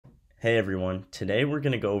Hey everyone, today we're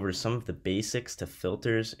going to go over some of the basics to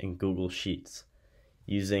filters in Google Sheets.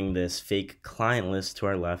 Using this fake client list to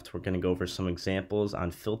our left, we're going to go over some examples on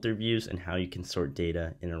filter views and how you can sort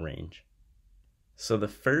data in a range. So the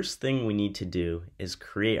first thing we need to do is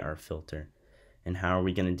create our filter. And how are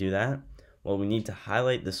we going to do that? Well, we need to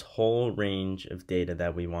highlight this whole range of data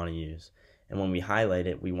that we want to use. And when we highlight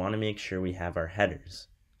it, we want to make sure we have our headers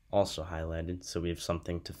also highlighted so we have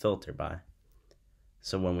something to filter by.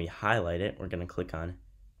 So when we highlight it, we're going to click on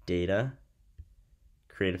Data,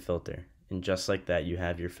 Create a Filter. And just like that, you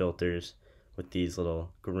have your filters with these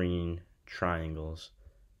little green triangles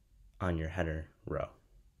on your header row.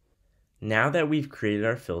 Now that we've created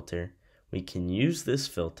our filter, we can use this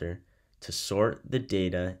filter to sort the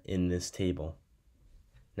data in this table.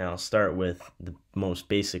 Now I'll start with the most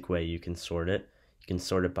basic way you can sort it. You can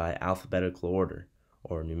sort it by alphabetical order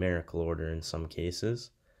or numerical order in some cases.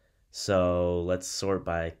 So let's sort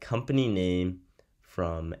by company name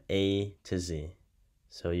from A to Z.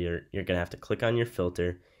 So you're going to have to click on your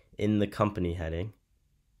filter in the company heading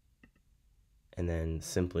and then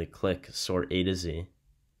simply click sort A to Z.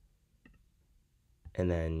 And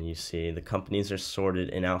then you see the companies are sorted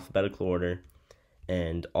in alphabetical order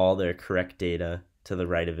and all their correct data to the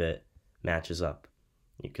right of it matches up.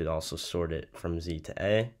 You could also sort it from Z to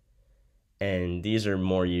A. And these are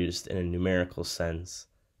more used in a numerical sense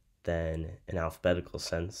than an alphabetical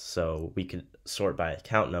sense. So we could sort by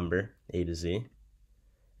account number, A to Z,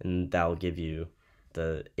 and that will give you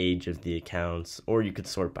the age of the accounts, or you could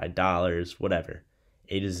sort by dollars, whatever,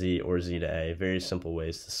 A to Z or Z to A. Very simple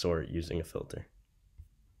ways to sort using a filter.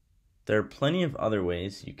 There are plenty of other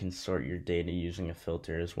ways you can sort your data using a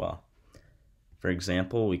filter as well. For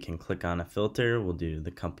example, we can click on a filter, we'll do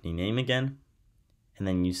the company name again, and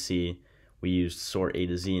then you see we used sort A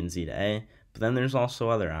to Z and Z to A. But then there's also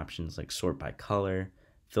other options like sort by color,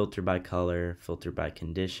 filter by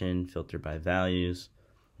condition, filter by values.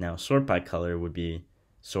 Now sort by color would be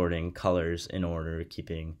sorting colors in order,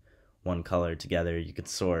 keeping one color together. You could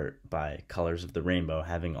sort by colors of the rainbow,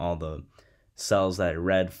 having all the cells that are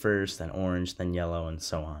red first, then orange, then yellow, and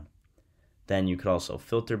so on. Then you could also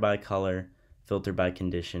filter by color, filter by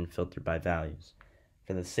condition, filter by values.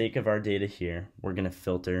 For the sake of our data here, we're going to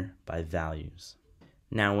filter by values.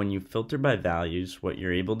 Now, when you filter by values, what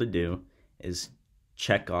you're able to do is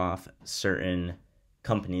check off certain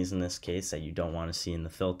companies in this case that you don't want to see in the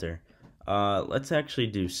filter. Let's actually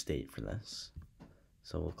do state for this.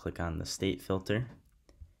 So we'll click on the state filter.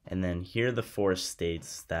 And then here are the 4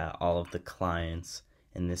 states that all of the clients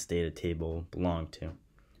in this data table belong to.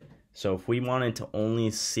 So if we wanted to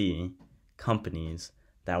only see companies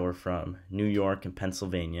that were from New York and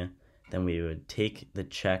Pennsylvania, then we would take the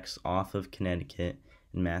checks off of Connecticut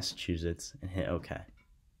and Massachusetts and hit OK.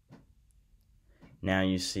 Now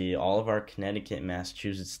you see all of our Connecticut and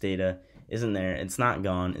Massachusetts data isn't there. It's not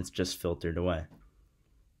gone. It's just filtered away.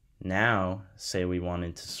 Now, say we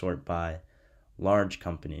wanted to sort by large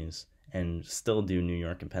companies and still do New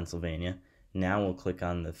York and Pennsylvania. Now we'll click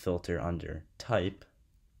on the filter under type,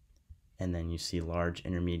 and then you see large,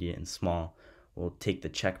 intermediate, and small. We'll take the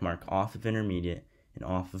check mark off of intermediate and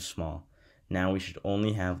off of small. Now we should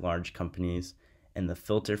only have large companies, and the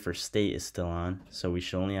filter for state is still on, so we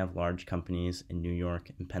should only have large companies in New York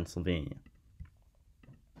and Pennsylvania.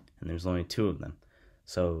 And there's only 2 of them.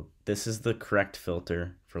 So this is the correct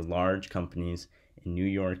filter for large companies in New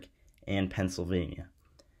York and Pennsylvania.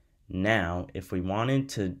 Now, if we wanted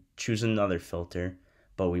to choose another filter,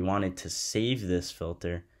 but we wanted to save this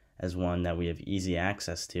filter as one that we have easy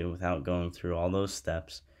access to without going through all those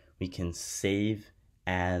steps, we can save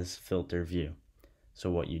as filter view. So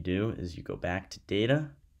what you do is you go back to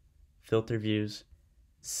Data, Filter Views,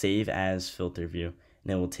 Save as Filter View,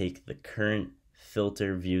 and it will take the current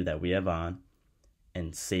filter view that we have on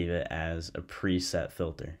and save it as a preset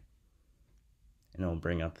filter. And it'll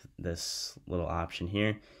bring up this little option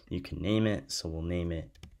here. You can name it, so we'll name it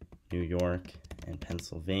New York and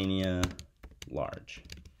Pennsylvania large.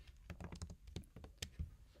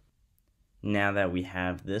 Now that we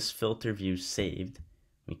have this filter view saved,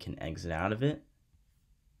 we can exit out of it.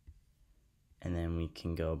 And then we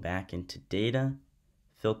can go back into Data,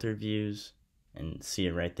 Filter Views, and see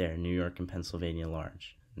it right there, New York and Pennsylvania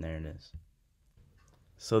large. And there it is.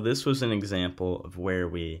 So this was an example of where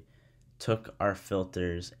we took our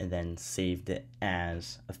filters and then saved it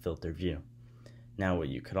as a filter view. Now what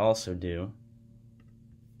you could also do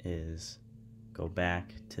is go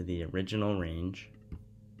back to the original range.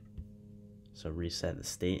 So reset the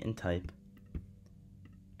state and type.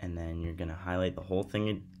 And then you're going to highlight the whole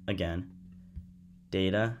thing again.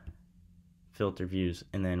 Data, filter views,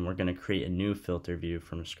 and then we're going to create a new filter view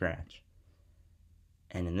from scratch.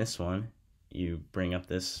 And in this one, you bring up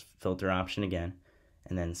this filter option again,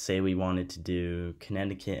 and then say we wanted to do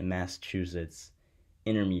Connecticut and Massachusetts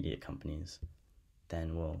intermediate companies.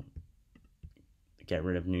 Then we'll get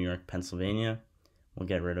rid of New York, Pennsylvania. We'll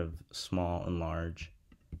get rid of small and large.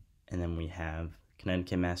 And then we have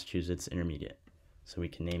Connecticut, Massachusetts intermediate. So we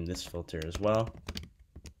can name this filter as well.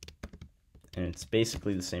 And it's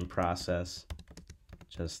basically the same process,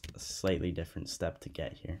 just a slightly different step to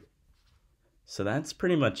get here. So that's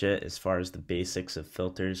pretty much it as far as the basics of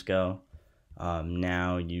filters go.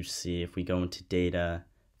 Now you see if we go into data,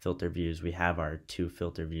 filter views, we have our 2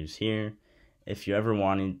 filter views here. If you ever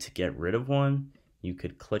wanted to get rid of one, you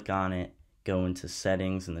could click on it, go into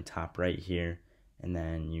settings in the top right here, and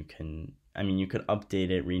then you could update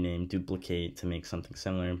it, rename, duplicate to make something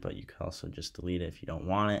similar, but you could also just delete it if you don't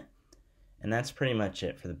want it. And that's pretty much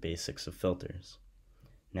it for the basics of filters.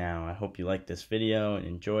 Now, I hope you liked this video and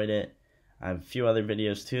enjoyed it. I have a few other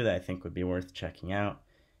videos too that I think would be worth checking out.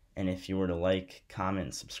 And if you were to like, comment,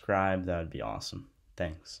 and subscribe, that would be awesome.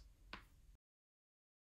 Thanks.